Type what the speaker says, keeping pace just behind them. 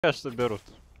кажется, берут.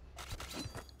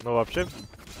 Ну, вообще,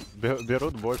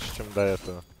 берут больше, чем до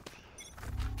этого.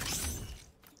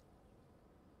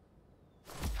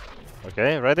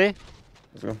 Okay, ready?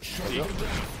 Let's go.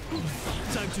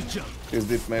 He's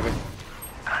deep, maybe.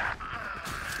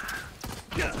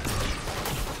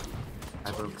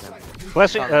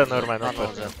 Flashing? Never mind, not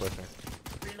flashing. Flashing.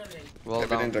 Well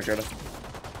done.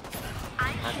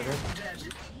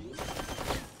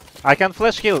 I can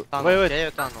flash kill. Wait,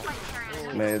 wait.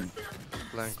 Made.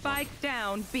 Spike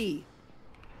down B.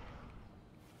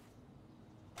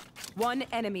 One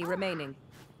enemy remaining.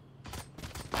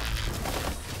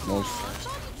 Nice.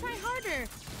 Try harder.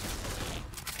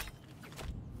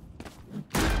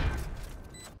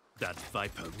 That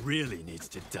Viper really needs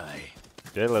to die.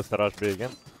 Okay, let's rush B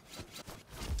again.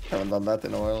 Haven't done that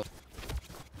in a while.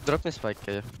 Drop me spike,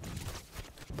 Kayo.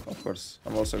 Of course.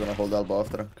 I'm also gonna hold elbow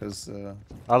after, because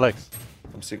Alex,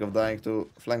 I'm sick of dying to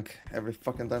flank every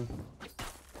fucking time.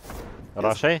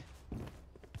 rush A?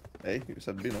 Hey, you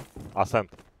said B, no? Ascent.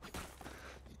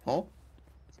 Huh?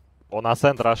 On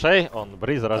ascent rush A, on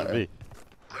breeze rush B.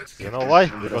 You know why?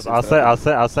 Because Breeze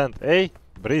ascent A,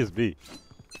 breeze B.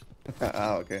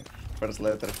 Ah, okay. First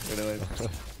letter, really nice.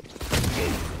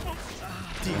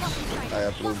 I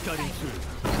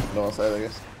approve. No side, I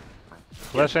guess.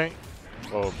 Flashing.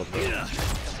 Oh, but no.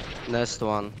 Next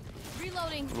one.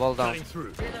 Reloading. Well done.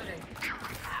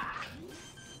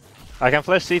 I can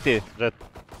flash CT, Jet.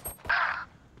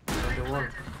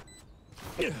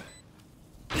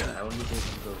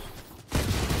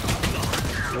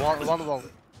 One wall.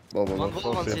 Whoa, One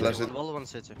wall, one Should I flash city. it? Wall, one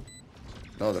city.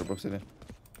 No, they're both city.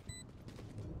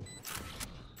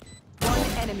 One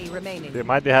enemy remaining. He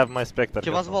might have my Spectre. He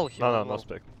was wall, he No, was no, no wall.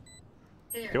 Spectre.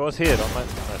 He was here on my...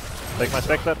 Nice. Take my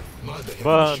Spectre.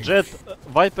 But Jet,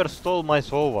 Viper stole my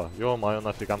Sova. Ё-моё,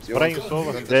 нафиг, I'm spraying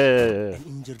Sova. Yeah. An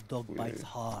injured dog bites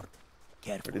hard.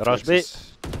 Careful. Rush B. So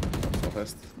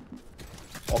fast.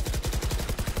 Off.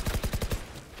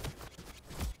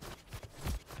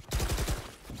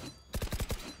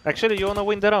 Actually, you wanna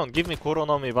win the round? Give me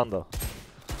Kuronomi Vandal.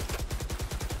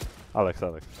 Alex.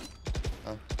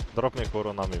 Huh? Drop me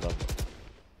Kuronomi Vandal.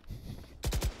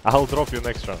 I'll drop you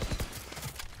next round.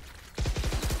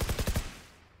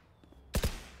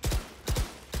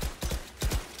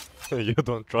 You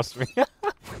don't trust me.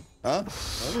 Huh?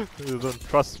 You don't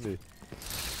trust me.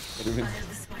 What do you mean?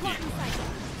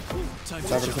 Time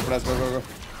Cyber to surprise, go.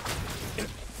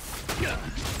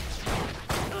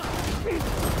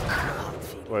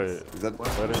 Wait, Is that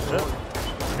where is Jet?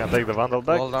 Can take the Vandal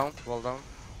back? Wall down, wall down.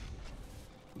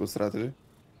 good strategy?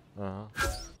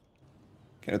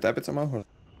 Can you tap it somehow? Or?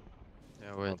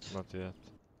 Yeah, wait. Not yet.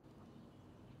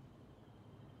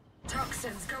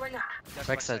 Toxins going up.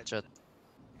 Backside jet.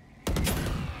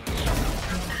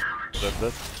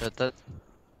 Dead. Jet.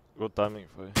 Good timing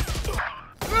for you.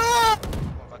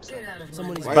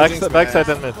 Someone is Backside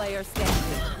and mid. Player standing.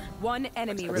 One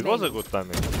enemy It remaining. was a good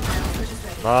timing.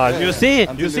 Ah, you see?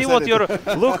 until You you see said what it. your...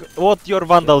 Look what your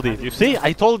Vandal did. You see?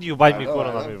 I told you buy me I know.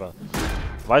 Kuronomi Vandal.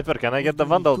 Viper, can I get the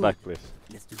Vandal back, please?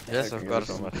 Yes, of course.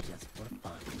 so much. It's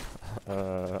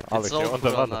Alex, you all want the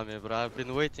Vandal? Kuronami, bro. I've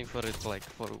been waiting for it like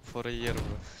for a year, bro.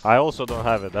 I also don't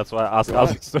have it. That's why I asked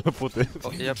Alex to put it.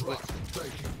 Oh, yeah, please.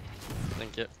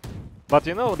 Thank you. But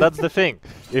you know, that's the thing.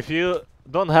 If you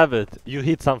don't have it, you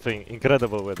hit something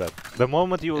incredible with that. The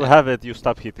moment you will have it, you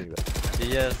stop hitting that.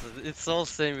 Yes, it's all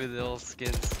same with the old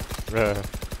skins. Yeah.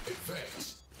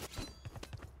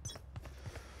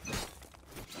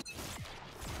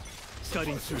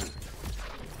 cutting through.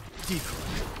 Decoy.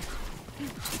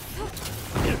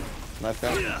 Nice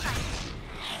guy.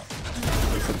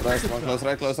 Surprise, one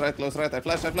close right. I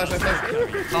flash. Half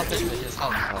HP, yes,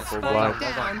 half. Full blind.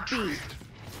 Spike down B.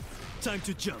 Time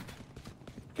to jump.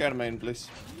 Care main, please.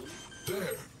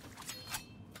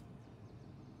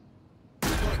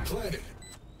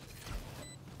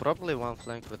 Probably one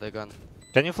flank with a gun.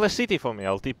 Can you flash CT for me?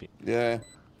 I'll TP. Yeah.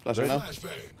 Flashing now.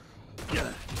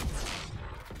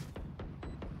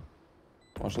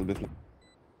 One should be flank.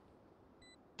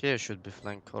 Here should be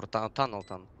flank or tunnel.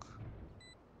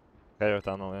 Okay,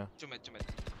 tunnel, yeah. Two mid.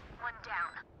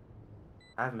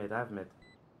 I have mid.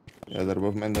 Yeah, they're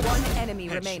both main. One enemy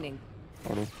remaining.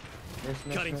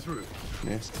 Cutting through.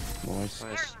 Yes. Nice.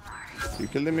 Nice. You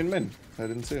killed him in main. I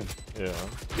didn't see him. Yeah.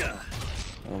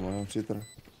 Oh my, cheater.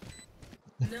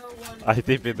 I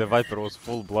TP, the Viper was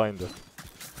full blinded.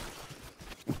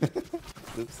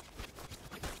 Oops.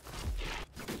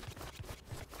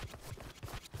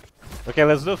 Okay,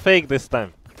 let's do fake this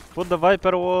time. Put the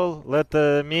Viper wall, let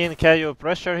me and Kayo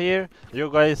pressure here. You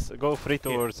guys go free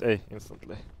towards A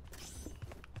instantly.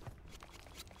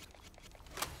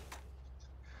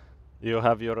 You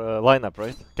have your lineup,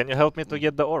 right? Can you help me to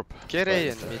get the orb? Carry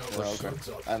and mid Yeah, push. okay.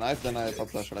 And I then I pop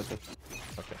flash right there.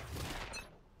 Okay.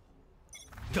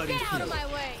 Cutting Get out of through.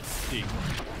 my way.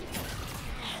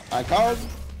 I called.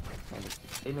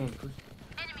 Hey main, push.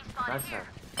 Right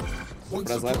side.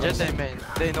 Press right. Jet A main.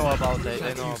 They know about A.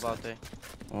 They know about A.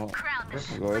 Oh,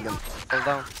 go ahead then. Hold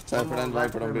down. Cypher and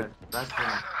Viper on B. Right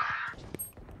pyramid.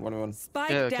 1v1.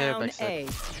 Spike Okay, down backside. A.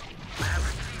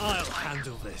 I'll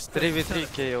handle this. 3v3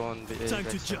 KO on B. Time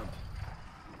to jump.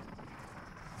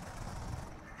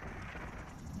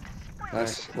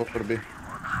 Nice. Go for B.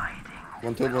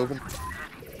 1-2 open.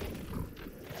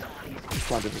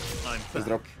 Planted. Just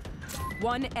drop.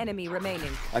 One enemy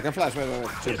remaining. I can flash. Wait.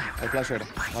 Chill. I flash here.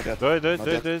 Not yet. Do it, do it, Not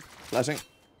do it, yet. do it. Flashing.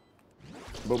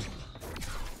 Boom.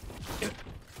 I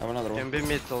have another Can one. be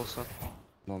mid also.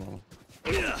 No.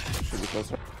 Should be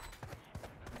closer.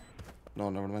 No,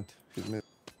 never mind. He's mid.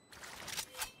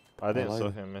 I didn't like saw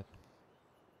it. him mid.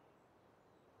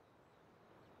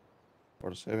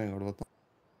 Or saving or what?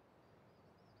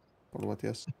 Or what?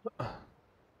 Yes.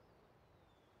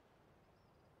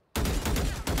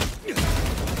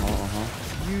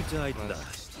 You died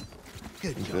last.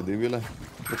 Good job. Incredibile.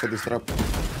 Look at this trap.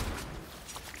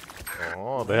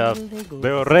 Oh, they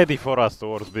were ready for us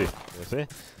towards B. You see?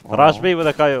 Rush B with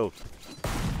a Kaio.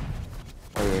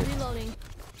 Okay. Reloading.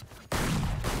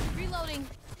 Reloading.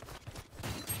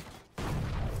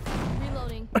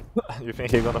 Reloading. You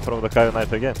think he's gonna throw the Kaio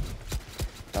knife again?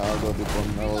 I'll do it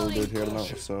one. I will do it here now.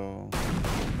 So,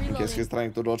 in case he's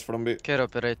trying to dodge from B. Care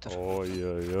operator. Oh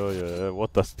yeah.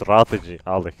 What a strategy,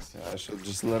 Alex. Yeah, I should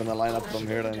just learn a lineup from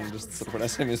here and just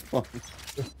suppress him his spawn.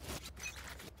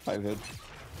 5 hit.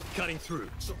 Cutting through.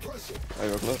 I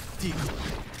go close. Decoy.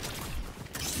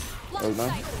 Well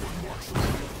done.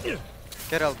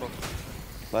 Care elbow.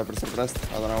 Viper suppressed.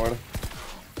 I don't know where.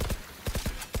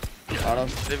 Out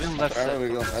of. Reveal left There we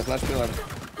side. go. I flash pillar.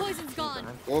 Poison's gone.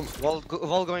 Boom.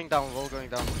 Wall going down. Wall going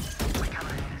down.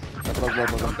 I broke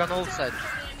both of them. I'm gonna ult side.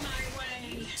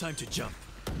 Time to jump.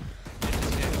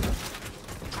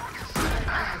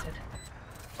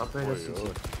 Operator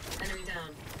 60.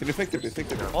 Can you fake TP? Fake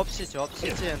TP. Op city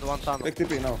and one tunnel. Fake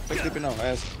TP now. Fake TP now.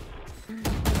 Yes.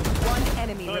 One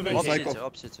enemy remaining. Op Cycle. city,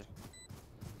 op city.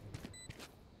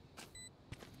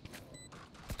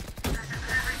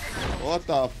 What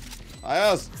the?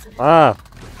 Yes. Ah,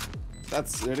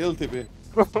 That's a real TP.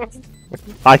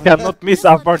 I cannot miss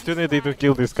opportunity to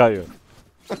kill this Kaio.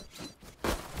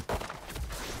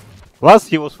 Last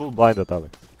he was full blinded,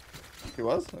 Alex. He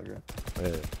was? Okay. Yeah.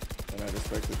 Then I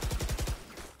respect it.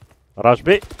 Rush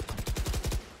B.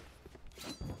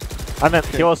 I mean,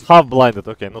 he was half blinded,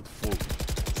 okay, not full.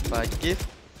 Spike give.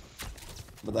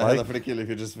 But I had a Like- free kill if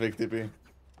you just fake TP.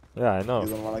 Yeah, I know. You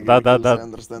don't wanna give That, me that, kills, I that,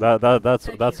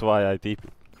 understand. that's why I TP.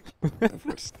 Of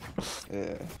course.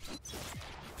 Yeah.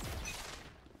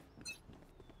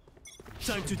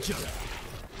 Time to jump.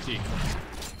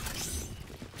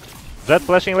 Jet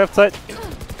flashing left side. Back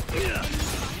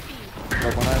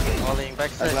one eye. Falling I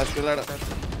backside. flash pillar.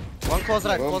 One close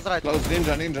right, Boom. close right. Close.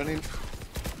 Ninja.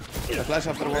 I flash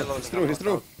after wall. He's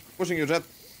through. Pushing you, Jet.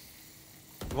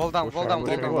 Wall down, wall down, wall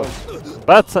Creeping down. wall.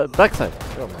 Bad side, back side.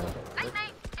 Oh, man.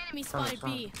 Enemy spotted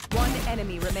B. One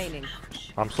enemy remaining.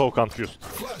 I'm so confused.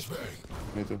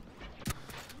 Me too.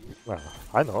 Well,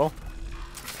 I know.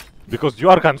 Because you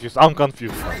are confused, I'm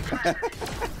confused.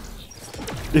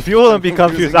 If you wouldn't be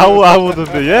confused, I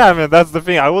wouldn't be. Yeah, I mean, that's the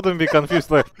thing. I wouldn't be confused.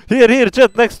 Like, here,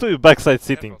 Jet next to you, backside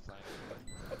sitting.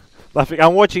 Nothing.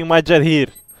 I'm watching my Jet here.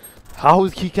 How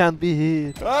he can't be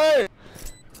here? Hey!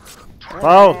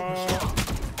 How?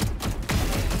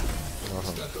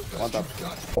 One tap.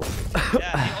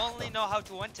 Yeah, you only know how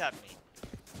to one-tap me.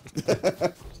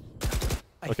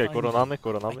 Okay, Koronami.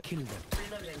 Kill them.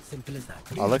 Simple as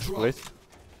that. Alex, please.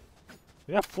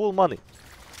 We have full money.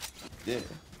 Yeah.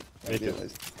 I Me too.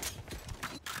 realized.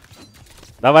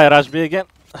 Давай, rush B again.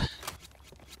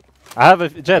 I have a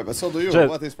Yeah, Jet. but so do you. Jet.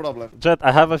 What is problem? Jet,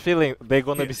 I have a feeling they're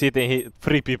gonna be sitting here,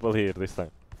 3 people here this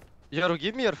time. Yoru,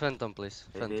 give me your phantom, please.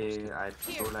 Phantom. Maybe I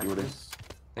go like Yuri. this.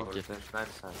 Thank or you. the right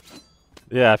side.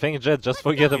 Yeah, I think Jet, just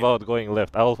forget about going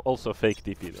left. I'll also fake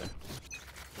TP there.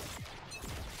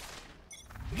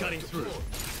 Cutting through.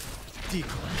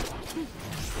 Decoy.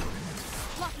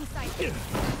 Blocking sight.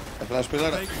 I flash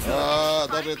pillar.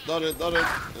 Dodge it.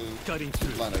 Cutting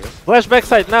through. Blind, I guess. Flash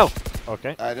backside now!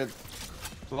 Okay. I did.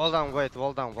 Wall down, wait,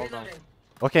 wall down, wall down.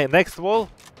 Okay, next wall.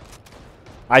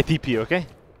 I TP, okay?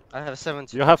 I have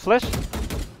 70. You have flash?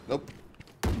 Nope.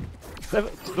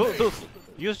 Do.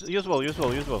 Use wall.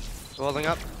 Walling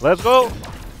up. Let's go!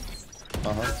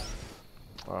 Uh-huh.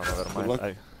 Oh, never mind. luck.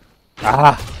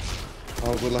 Ah!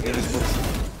 Oh, good luck in this box.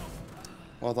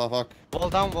 What the fuck? Wall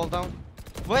down, wall down.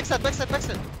 Backside, backside,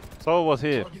 backside. So was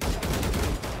here.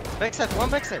 Backside, one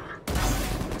backside.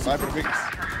 Cyber big.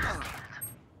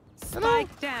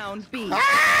 Spike down B.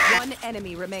 One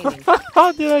enemy remaining.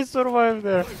 How did I survive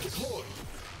there?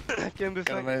 Can be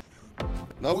fine.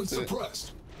 No.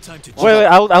 Time to Wait, wait,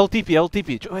 I'll TP, I'll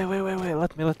TP. Wait,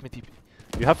 let me TP.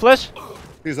 You have flash?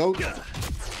 He's out. Last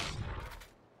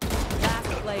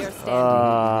player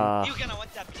standing. You gonna one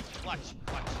tap me. Watch,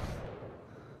 watch.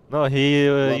 No, he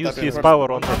What used happened his first?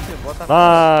 power on What me. happened? What happened?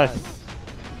 Nice.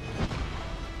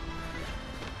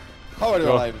 How are you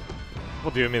Go. alive?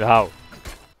 What do you mean how?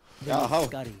 Yeah, how?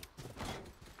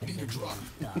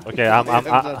 Okay, I'm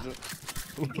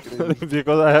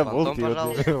because I have Phantom, ulti.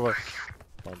 What do you mean?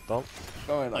 Phantom?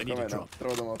 Come on now.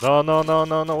 Throw them off.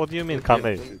 No. What do you mean? Come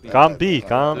A. Come B.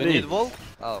 Come We B. need wall?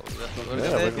 Oh, we're Yeah,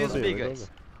 gonna we go use B. B, We go guys. B.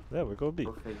 Yeah, we go B.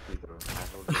 Go fake B, bro. I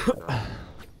will do it.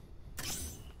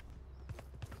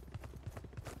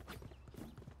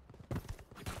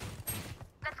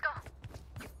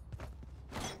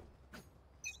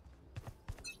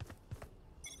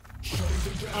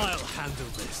 I'll handle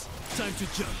this. Time to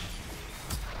jump.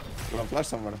 You want flash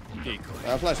somewhere?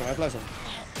 Decoy. I flash him.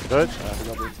 Good. I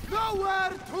forgot it.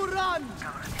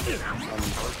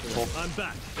 I'm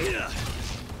back.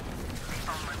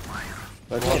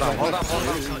 Like, Hold on, hold on, hold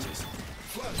on. Touches.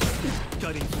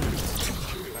 Cutting through.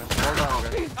 Hold on,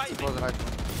 guys. It was right.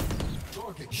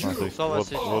 So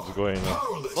What's going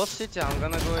on? Boss city, I'm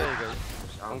gonna go A, guys.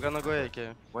 I'm gonna go A, okay.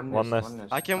 One nest.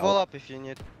 I can wall up if you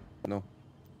need. No.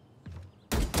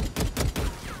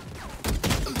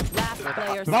 Last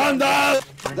player standing. Vandal!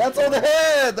 That's on the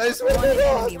head! I swear One to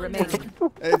enemy God! remaining.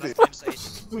 80.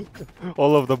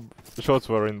 All of the shots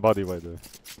were in body, by the way.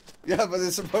 Yeah, but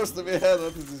it's supposed to be head.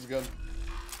 What is this gun?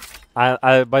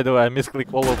 I by the way, I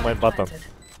misclick all of my buttons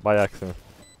by accident.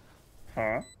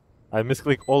 Huh? I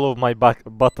misclick all of my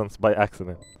buttons by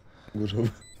accident. Good job.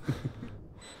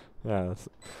 Yeah. Nice.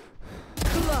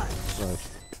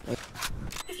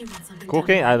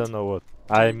 Cooking? I don't know what.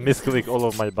 I misclick all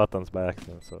of my buttons by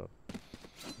accident, so.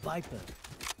 Viper,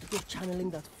 you're channeling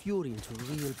that fury into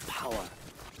real power.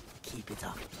 Keep it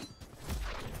up.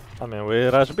 I mean, we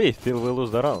rush B till we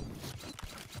lose the round.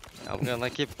 I'm gonna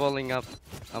keep balling up.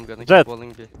 I'm gonna Jet. keep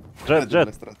balling B. Jet.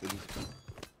 Strategy.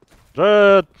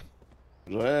 Jet!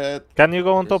 Red. Can you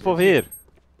go on top of here?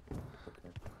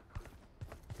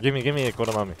 Give me a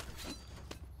Koronami.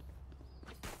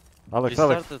 Alex, We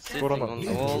Alex, started sitting Corona. on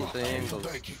all the angles.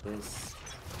 This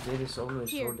Jade is always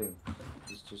Here. holding.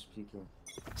 He's just peeking.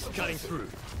 Cutting through.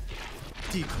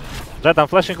 Decoy. Jet, I'm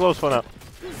flashing close for now.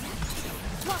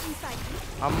 Swap inside.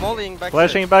 I'm mollying back.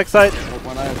 Flashing backside. Open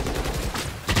one eye.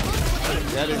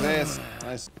 Yeah, this ace.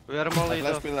 Nice. We are I mollying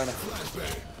flash off. pillar.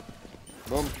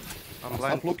 Boom. I'm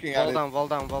blind. looking Wall at it. down, wall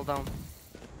down, wall down.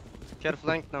 Care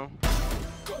flank now.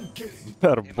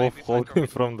 They're both holding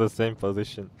from the same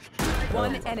position.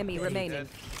 One enemy remaining.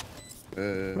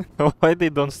 Why they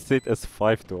don't sit as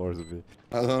 5 towards me?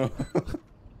 I don't know.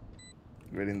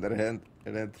 We're in their hand.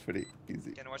 Hand free.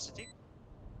 Easy. Can you watch the team?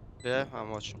 Yeah, I'm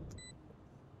watching.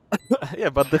 Yeah,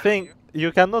 but the thing,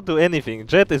 you cannot do anything.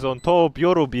 Jet is on top,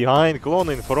 Yoru behind, Clone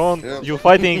in front. Yeah. You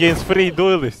fighting against 3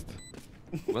 duelists.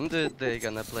 When did they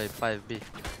gonna play 5B?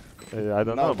 I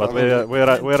don't No, know, but probably.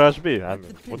 we rush B. I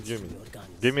mean, what do you mean?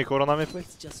 Give me Koronami, please.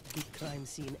 It's just good crime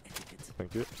scene etiquette.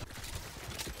 Thank you.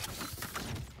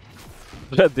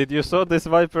 Jet, did you saw this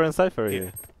Viper and Cypher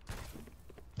here?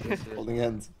 Yes, Holding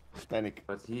hands. Panic.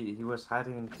 but he was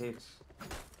hiding in caves.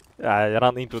 Yeah, I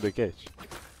ran into the cage.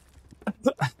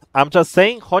 I'm just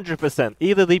saying 100%.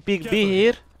 Either they pick B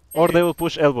here or they will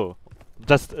push elbow.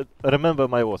 Just remember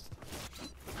my words.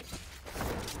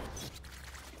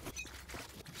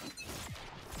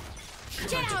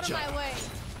 Get out of my way.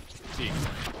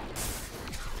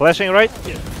 Flashing right.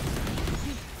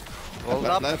 Hold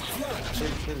Left, up.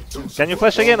 left. Can you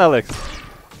flash again, Alex?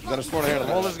 There's 4 here.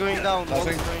 Wall is going down. Wall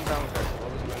is Nothing. going down. Guys.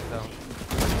 Wall is going down.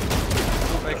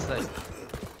 Two backside.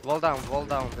 Wall down. Wall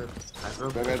down. I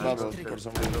broke Back it. at bubble for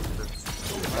some reason.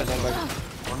 Right on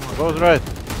back. Goes right.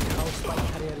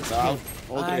 Down.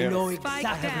 Hold I here. know Spike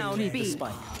exactly down, the B.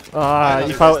 spike. Ah, I know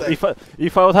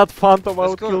if I would had Phantom, I Let's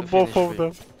would go kill to both finish of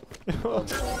them.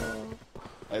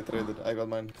 I traded. I got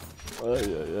mine.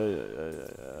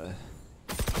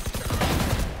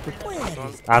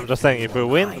 I'm just saying, if we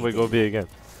win, we go B again.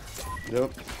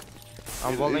 Yep.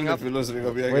 I'm walling Even up. if we lose, we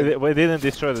go be again. We didn't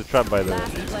destroy the trap, by the way.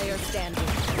 Last player standing.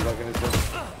 Lock in his box.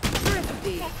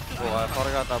 Thrifty. Oh, I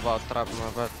forgot about trap, my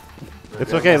bad.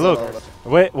 It's okay, look.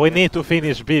 We need to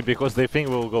finish B because they think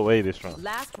we'll go A this round.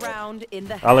 Last round in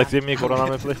the Alex, half. give me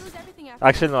Koronami, please. Lose everything after.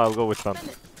 Actually, no, I'll go with Phantom.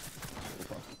 Spend it.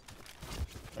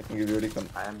 I'll give you a recon.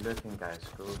 I am looking, guys.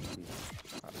 Go B.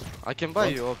 I can buy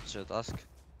you object, ask.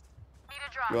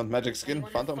 You want magic skin?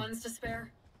 Phantom? I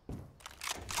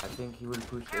think he will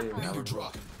push A. I will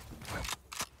drop.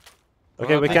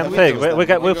 Okay, we I can can fake. Windows We then.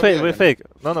 can. We Go fake. B We again. fake.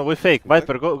 No, we fake.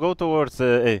 Viper, go towards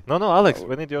A. No, Alex,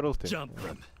 we need your ulti. Jump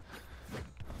them.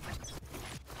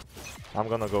 I'm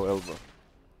gonna go elbow.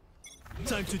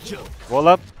 Time to jump. Wall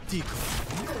up. Decoy.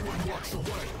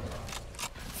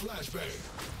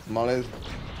 Molly.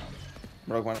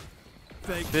 Broke one.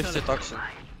 Fake 50 teleport. toxin.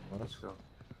 Let's go.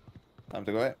 Time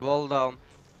to go away. Wall down.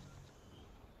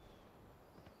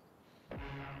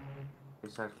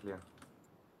 This side clear.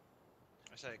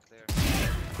 I say clear.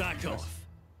 Back off.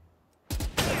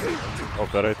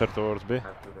 Operator towards B.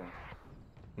 Have to go.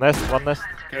 Nest, one nest.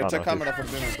 Can you Oh, check no, camera for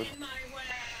dinner?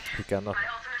 he cannot.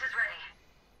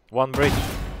 One breach.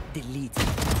 Delete.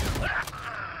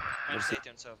 I'm state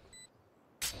himself.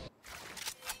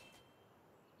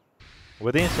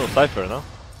 Within so Cypher, no?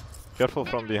 Careful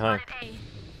from behind.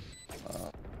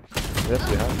 Yes,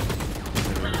 behind.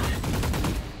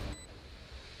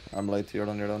 I'm late, you're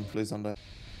done. Please don't die.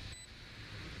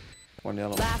 One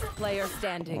yellow. Last player Oh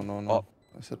standing. no, no. Oh.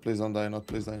 I said please don't die, not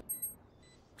please die.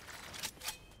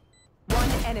 One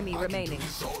enemy remaining.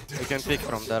 You can pick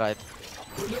from the right.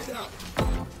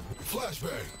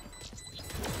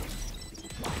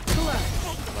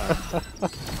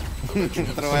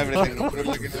 Throw everything.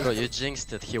 Bro, you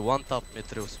jinxed it. He one-tapped me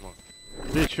through smoke.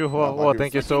 Did you? No, Oh, but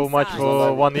thank you you so much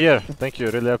for 1 year. Thank you,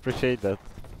 really appreciate that.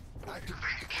 I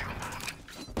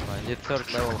need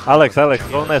third level. Alex,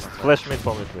 go nest. Flash mid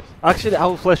for me, please. Actually, I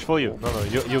will flash for you. No,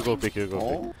 you go pick, you go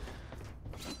pick. Oh,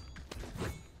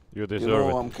 You you deserve know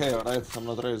it. I'm KO, right? I'm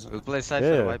not raising. We'll play Cypher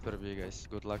Yeah. Viper B, guys.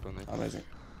 Good luck on it. Amazing.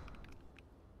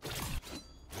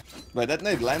 Wait, that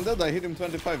nade landed? I hit him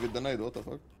 25 with the nade, what the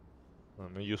fuck? I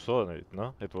mean, you saw it,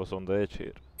 no? It was on the edge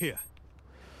here. Here.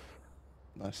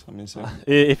 Nice, I'm insane.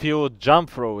 If you would jump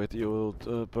throw it, you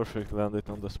would perfectly land it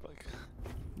on the spike.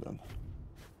 Done.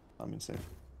 I'm insane.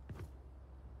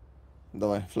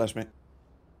 Давай, flash me.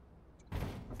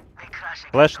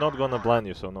 Flash not gonna blind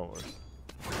you, so no worries.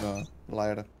 No,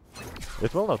 liar.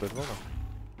 It will not.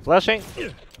 Flashing!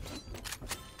 Hey,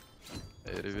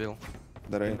 reveal.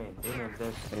 The rain. Amen,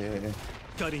 dash. Yeah.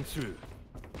 Cutting through.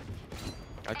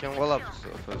 I can wall up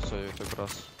so you can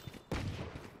cross.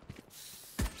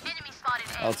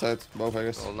 Outside, both I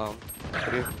guess. Wall down.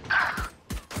 3.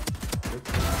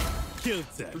 Killed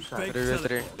them. Fake 3v3.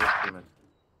 teleport. Left amen.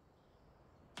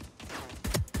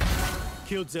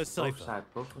 Killed their Both cipher. side,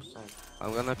 both side.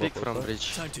 I'm gonna pick from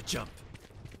bridge. Time to jump.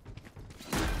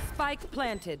 Spike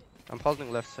planted. I'm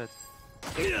holding left side.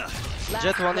 Last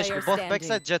Jet 1 player HP. Both standing.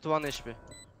 backside, Jet 1 HP.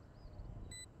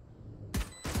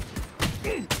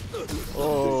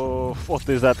 Oh, what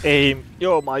is that aim?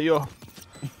 Yo, my yo. Okay.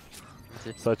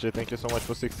 Sachi, thank you so much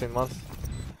for 16 months.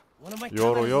 One of my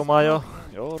Yoru, cameras yo, is my yo.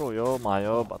 broken. Yoru, yo, my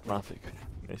yo, but nothing.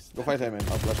 Missed. Go fight him, man.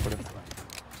 I'll flash for him.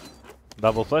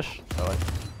 Double flash? Alright.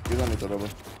 You don't need to double.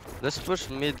 Let's push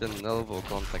mid and elbow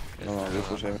contact. No, we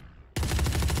push him.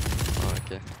 Oh,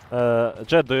 okay.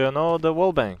 Jet, do you know the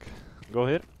wall bank? Go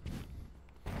here.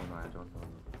 Oh no, I don't know.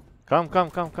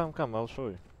 Come, I'll show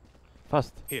you.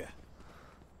 Fast. Here.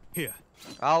 Here.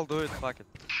 I'll do it, fuck it.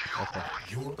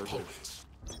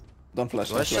 Don't flash.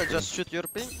 Do I Don't flash. just shoot your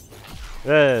ping?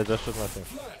 Yeah, just shoot my thing.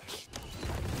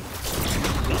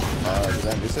 Did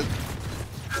I miss it?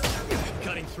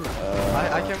 Cutting through.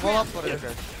 I can wall up for you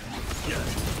guys.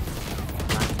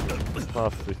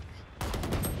 Nasty.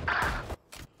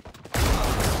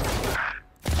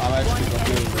 I'm actually One enemy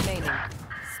confused. remaining.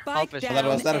 Spike flash. down That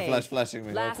was that A. flash flashing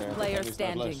me. Last okay, player I missed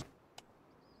that flash. standing.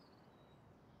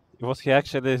 Was he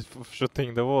actually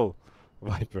shooting the wall?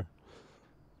 Viper.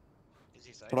 Is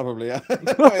he side? Probably, yeah.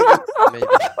 Maybe.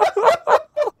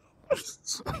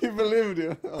 He believed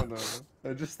you. Oh no.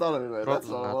 I just started it. That's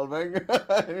Probably all, bang.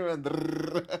 He went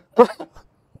drrrr.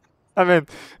 I mean,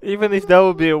 even if that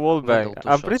would be a wall bang, Middle, 2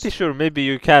 I'm pretty shots. sure maybe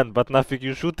you can, but nothing.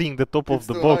 You're shooting the top of It's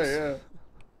the too box. high, yeah.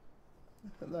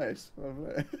 Nice. Well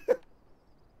played.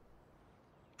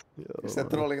 You said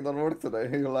trolling don't work today,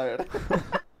 you liar.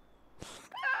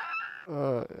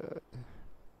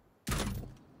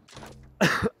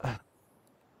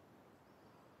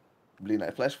 Blin,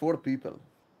 I flashed 4 people.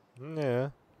 Yeah.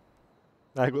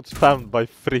 I got spammed by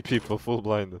 3 people full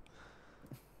blinded.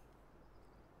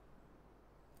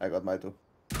 I got my 2.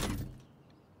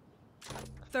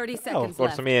 30 Oh, seconds of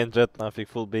course, left. me and Jet, nothing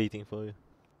full baiting for you.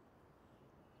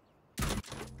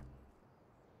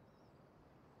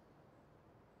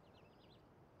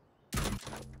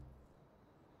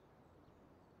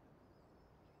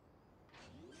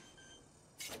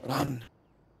 Run!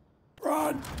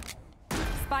 Run!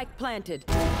 Spike planted.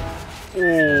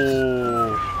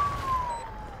 Oh.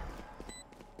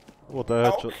 What a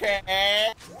headshot.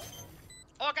 Okay.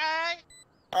 Okay!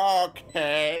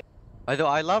 Okay.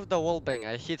 I love the wall bang.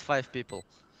 I hit 5 people.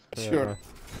 Sure.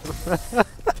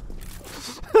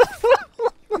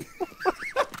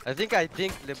 I think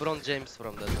LeBron James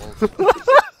from that wall.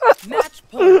 Match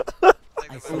point.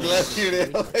 I'm glad you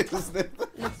realized it.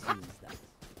 Let's use that.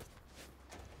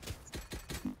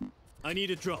 I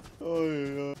need a drop. Oh,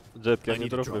 yeah. Jet, can I you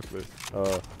need a drop drop. me, please?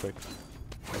 Oh, thanks.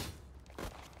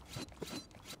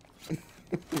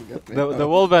 Got me. The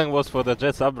wallbang was for the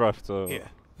Jet subrush, so... Here.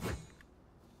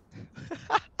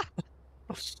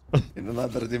 In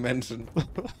another dimension.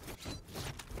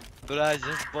 But I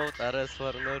just bought RS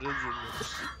for no reason.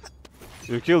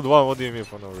 You killed one, what do you mean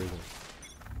for no reason?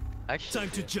 Actually, Time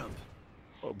to jump.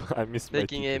 Oh, I missed my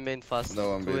taking A ticket. main fast.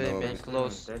 No one 2 B, A no main one.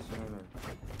 close. Dashing aiming.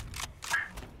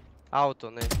 Out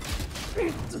on A.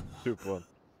 2-1.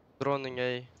 Droning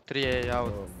A. 3 A out.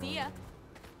 Oh, See ya.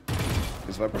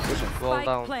 Is Viper pushing? Wall Spike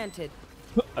down. planted.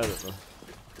 I don't know.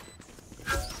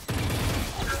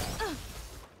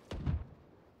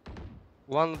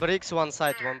 One bricks, one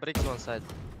side. One bricks, one side.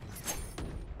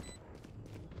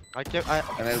 I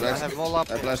And I have wall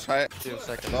up. I flash high. Few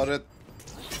seconds. Load it.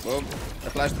 Boom. I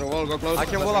flash through wall, go close. I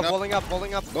can wall up, walling up,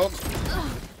 walling up. Boom.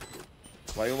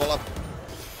 Why you wall up?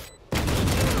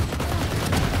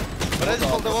 Ready,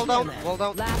 hold the wall down, wall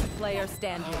down. Last player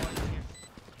standing.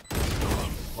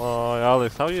 Oh,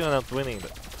 Alex, how are you not winning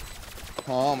that?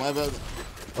 Oh, my bad.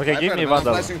 Okay, give me I'm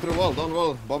Vandal. flashing through wall, don't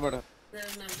wall. Bobber.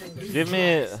 Give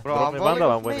me... Bro, drop I'm me walling Vandal,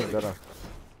 off I'm winning main. that.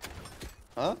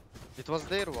 Huh? It was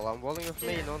their wall, I'm walling off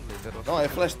main only. There was No, I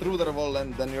flashed through the wall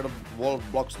and then your wall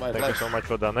blocks my Thank you flash. so much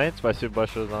for donate. Спасибо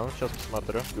большое за ночь. Сейчас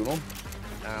посмотрю. You know?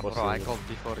 bro, I called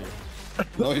before you.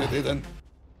 No, you didn't.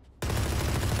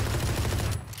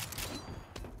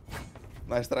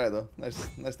 Nice try though.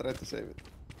 Nice try to save it.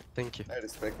 Thank you. I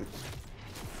respect it.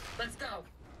 Let's go.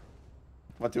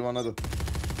 What you wanna do?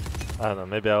 I don't know,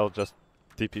 maybe I'll just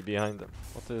TP behind them.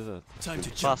 What is it? Time to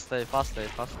jump. Fast A, fast A,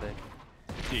 fast A.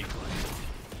 Decoy.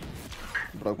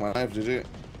 Broke my knife, GG.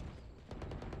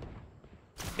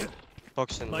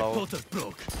 Toxin My low. portal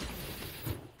broke.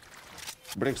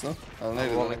 Bricks, no? I'll need I'm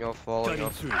it. walling off, walling Cutting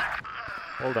off. through.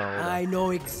 Hold on, hold on. I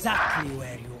know exactly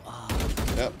where you are.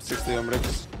 Yep, 60 on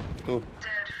bricks. 2.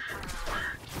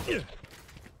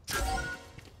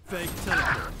 Fake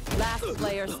teleport. Last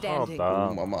player Oh, standing.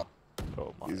 damn. Mama.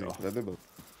 Oh my Easy. god. Incredible.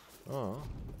 Oh.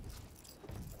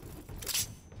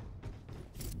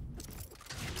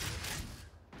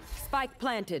 Spike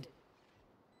planted.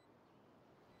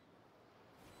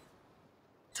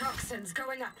 Toxins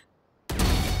going up.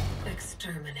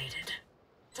 Exterminated.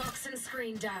 Toxin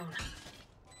screen down.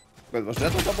 Wait, was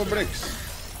that on top of bricks?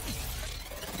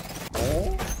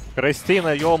 Oh.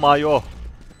 Кристина, ё-моё! Let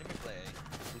me play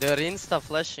A. They're insta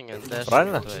flashing and dashing.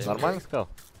 Правильно? into A. Нормально сказал?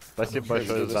 Спасибо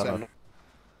большое за ночь.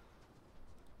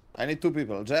 I need 2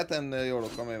 people. Jet and Yoru,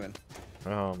 come in.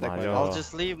 Oh Take my my- I'll god.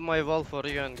 just leave my wall for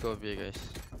you and go B, guys.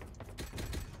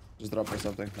 Just drop me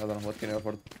something. I don't know, what can you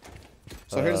afford?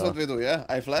 So here's what we do, yeah?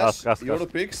 I flash, ask. Yoru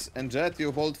picks, and Jet,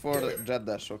 you hold for Jet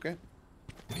dash, okay?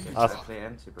 Ask. I play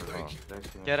empty, bro.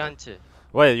 Dashing. Guarantee.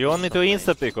 Wait, you want me to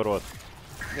insta-pick or what?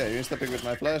 Yeah, you insta pick with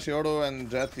my flash, Yoru, and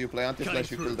Jet, you play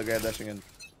anti-flash, you kill the guy dashing in.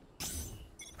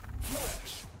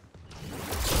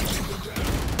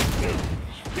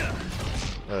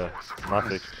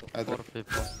 Nothing. I 4 think.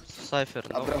 people. Cypher,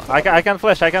 no. I can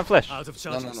flash, I can flash. Out of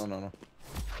No, charges. no.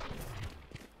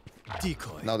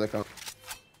 Decoy. Now they come.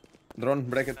 Drone,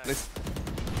 break it, please.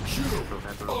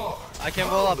 I can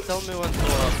wall up, tell me when to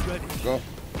wall up. Ready. Go.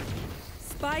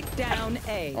 Spike down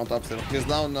A. On top still. He's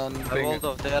down on I ping. walled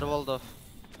off, they are walled off.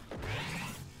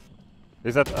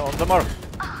 Is that on the mark?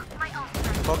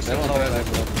 They Toxin won't low. try that,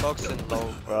 bro. Toxin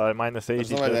low. Minus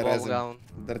There's 80. no way they're Wall resing. down.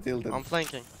 They're tilted. I'm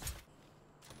flanking.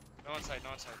 No one side, no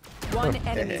one side. One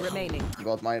enemy remaining.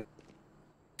 Got mine.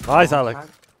 Nice, Alex.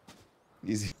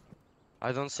 Easy.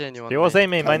 I don't see anyone. He was main.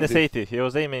 aiming minus 80. He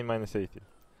was aiming minus 80.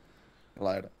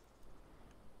 Liar.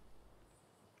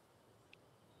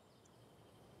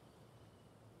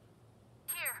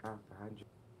 Ah, behind you.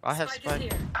 I have Spike is spike.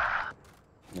 here.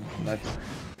 Nice.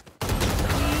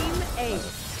 Team A.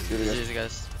 Here we go. GG,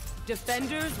 guys.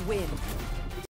 Defenders win.